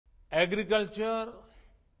Agriculture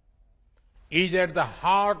is at the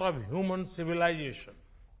heart of human civilization.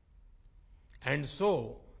 And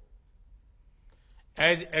so,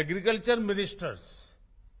 as agriculture ministers,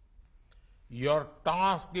 your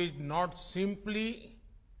task is not simply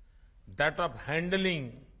that of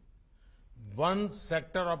handling one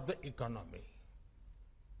sector of the economy.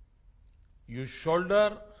 You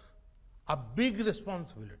shoulder a big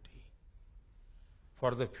responsibility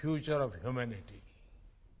for the future of humanity.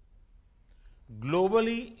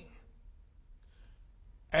 Globally,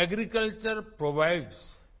 agriculture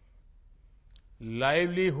provides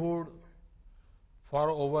livelihood for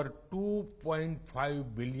over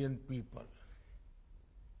 2.5 billion people.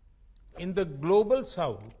 In the global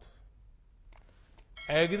south,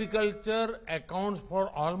 agriculture accounts for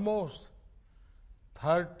almost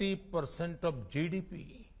 30% of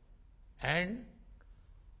GDP and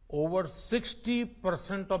over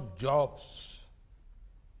 60% of jobs.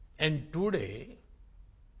 And today,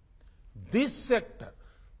 this sector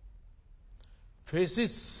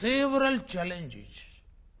faces several challenges.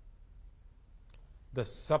 The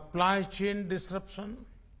supply chain disruption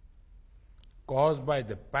caused by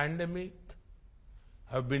the pandemic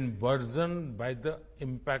have been worsened by the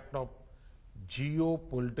impact of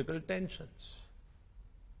geopolitical tensions.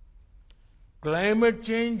 Climate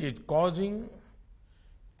change is causing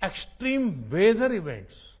extreme weather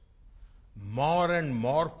events more and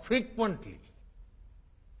more frequently.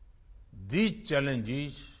 These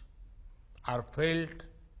challenges are felt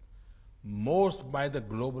most by the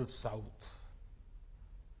global south.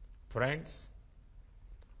 Friends,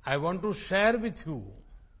 I want to share with you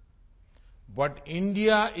what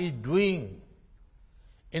India is doing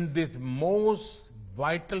in this most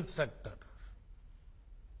vital sector.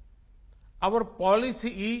 Our policy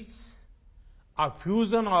is a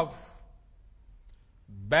fusion of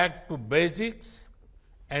back to basics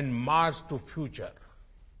and march to future.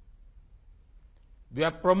 We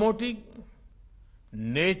are promoting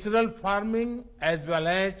natural farming as well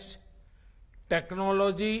as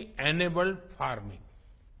technology-enabled farming.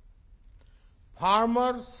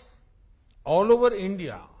 Farmers all over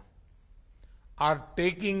India are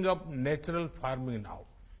taking up natural farming now.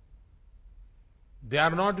 They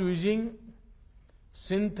are not using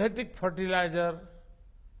synthetic fertilizer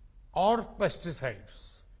or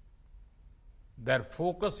pesticides. Their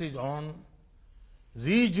focus is on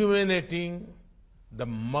rejuvenating the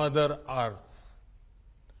Mother Earth,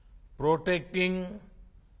 protecting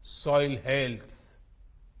soil health,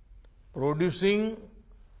 producing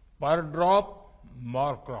per drop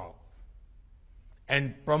more crop,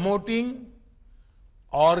 and promoting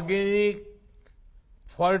organic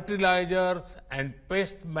fertilizers and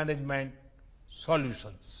pest management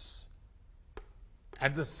solutions.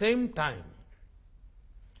 At the same time,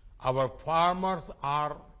 our farmers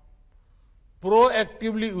are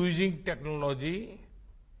proactively using technology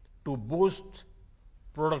to boost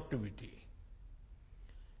productivity.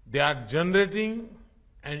 They are generating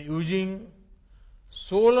and using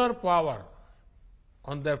solar power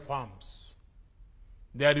on their farms.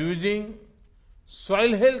 They are using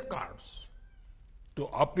soil health cards to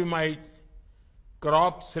optimize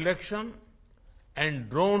crop selection and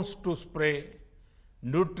drones to spray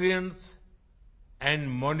nutrients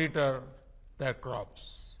and monitor their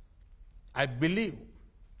crops. I believe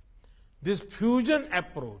this fusion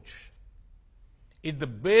approach is the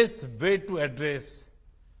best way to address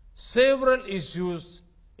several issues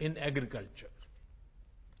in agriculture.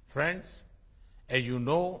 Friends, as you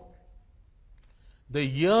know, the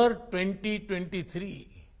year 2023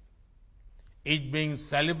 is being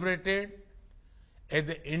celebrated as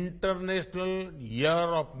the International Year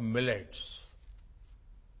of Millets.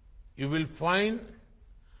 You will find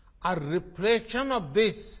a reflection of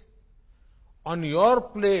this on your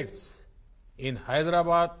plates in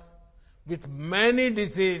Hyderabad with many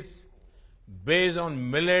dishes based on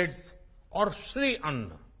millets or Sri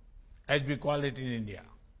Anna, as we call it in India.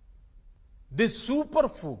 These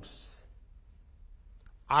superfoods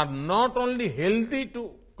are not only healthy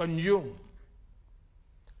to consume,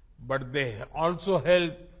 but they also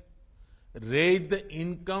help raise the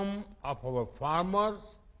income of our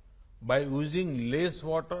farmers by using less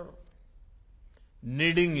water,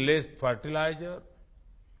 needing less fertilizer,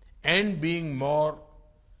 and being more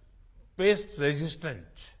pest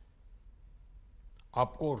resistant.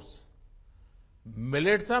 Of course,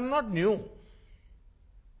 millets are not new.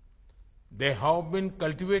 They have been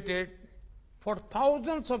cultivated for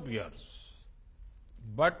thousands of years.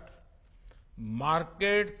 But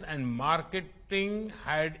markets and marketing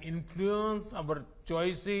had influenced our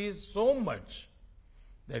choices so much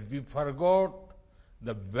that we forgot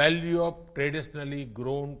the value of traditionally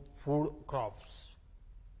grown food crops.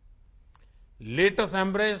 Let us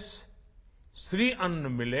embrace Sri Anna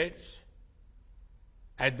millets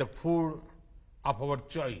as the food of our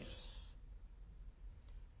choice.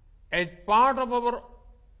 As part of our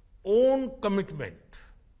own commitment,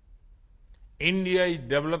 India is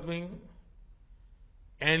developing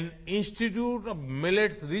an Institute of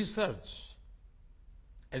Millets Research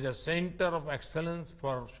as a center of excellence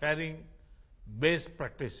for sharing best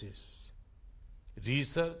practices,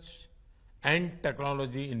 research and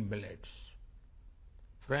technology in millets.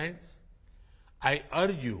 Friends, I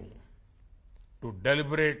urge you to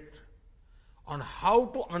deliberate on how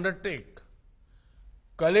to undertake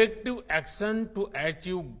collective action to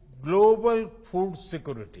achieve global food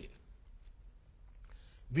security.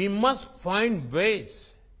 We must find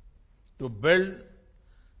ways to build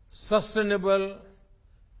sustainable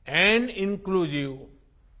and inclusive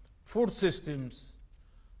food systems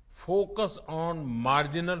focused on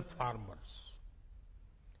marginal farmers.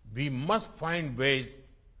 We must find ways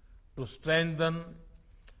to strengthen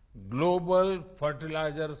global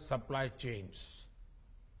fertilizer supply chains.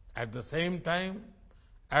 At the same time,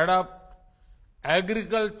 adopt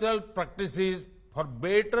agricultural practices for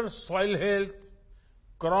better soil health,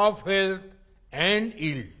 crop health, and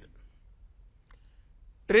yield.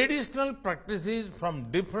 Traditional practices from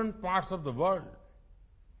different parts of the world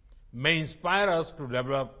may inspire us to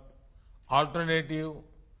develop alternative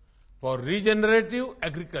for regenerative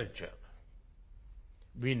agriculture.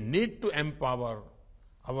 We need to empower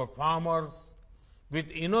our farmers with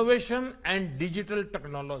innovation and digital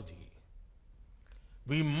technology.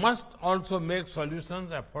 We must also make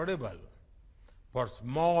solutions affordable for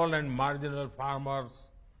small and marginal farmers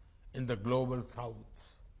in the global south.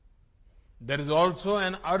 There is also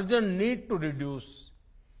an urgent need to reduce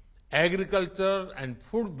agriculture and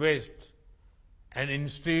food waste and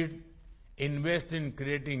instead invest in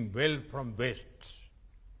creating wealth from waste.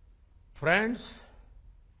 Friends,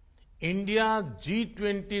 India's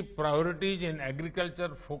G20 priorities in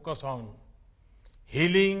agriculture focus on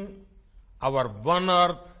healing our one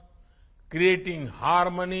earth, creating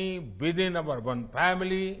harmony within our one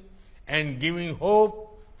family, and giving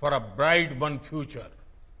hope for a bright one future.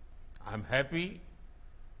 I am happy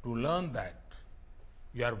to learn that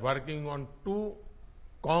we are working on two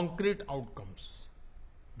concrete outcomes: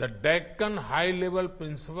 the Deccan high-level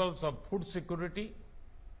principles of food security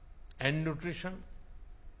and nutrition,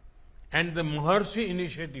 and the Maharshi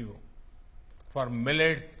initiative for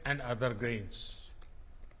millets and other grains.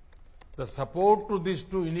 The support to these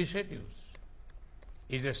two initiatives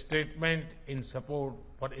is a statement in support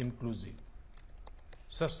for inclusive,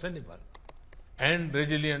 sustainable, and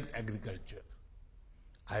resilient agriculture.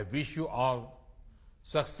 I wish you all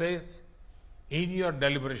success in your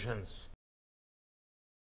deliberations